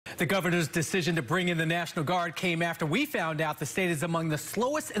The governor's decision to bring in the National Guard came after we found out the state is among the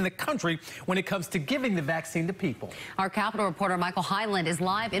slowest in the country when it comes to giving the vaccine to people. Our Capitol reporter Michael Hyland is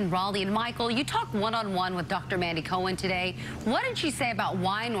live in Raleigh. And Michael, you talked one-on-one with Dr. Mandy Cohen today. What did she say about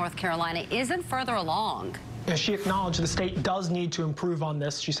why North Carolina isn't further along? She acknowledged the state does need to improve on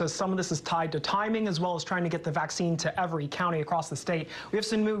this. She says some of this is tied to timing as well as trying to get the vaccine to every county across the state. We have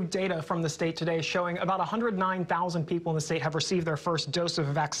some new data from the state today showing about 109,000 people in the state have received their first dose of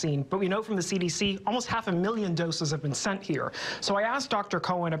a vaccine. But we know from the CDC, almost 500,000 doses have been sent here. So I asked Dr.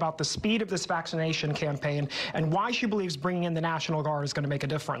 Cohen about the speed of this vaccination campaign and why she believes bringing in the National Guard is going to make a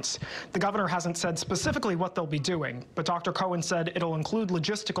difference. The governor hasn't said specifically what they'll be doing, but Dr. Cohen said it'll include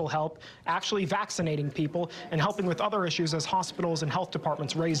logistical help, actually vaccinating people, and helping with other issues as hospitals and health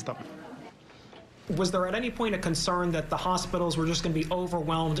departments raise them. Was there at any point a concern that the hospitals were just going to be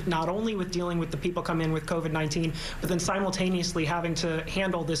overwhelmed, not only with dealing with the people coming in with COVID-19, but then simultaneously having to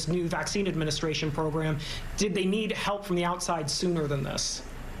handle this new vaccine administration program? Did they need help from the outside sooner than this?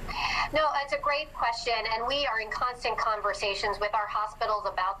 No, it's a great question, and we are in constant conversations with our hospitals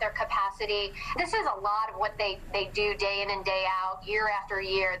about their capacity. This is a lot of what they do day in and day out, year after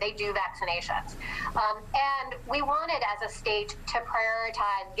year. They do vaccinations. And we wanted, as a state, to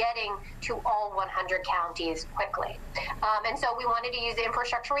prioritize getting to all 100 counties quickly. And so we wanted to use the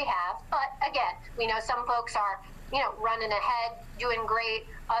infrastructure we have. But again, we know some folks are, running ahead, doing great.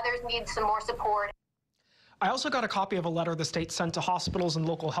 Others need some more support. I also got a copy of a letter the state sent to hospitals and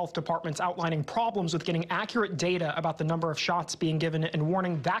local health departments outlining problems with getting accurate data about the number of shots being given and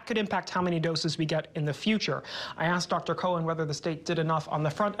warning that could impact how many doses we get in the future. I asked Dr. Cohen whether the state did enough on the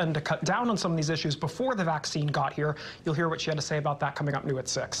front end to cut down on some of these issues before the vaccine got here. You'll hear what she had to say about that coming up new at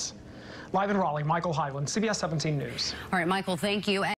 6. Live in Raleigh, Michael Hyland, CBS 17 News. All right, Michael, thank you.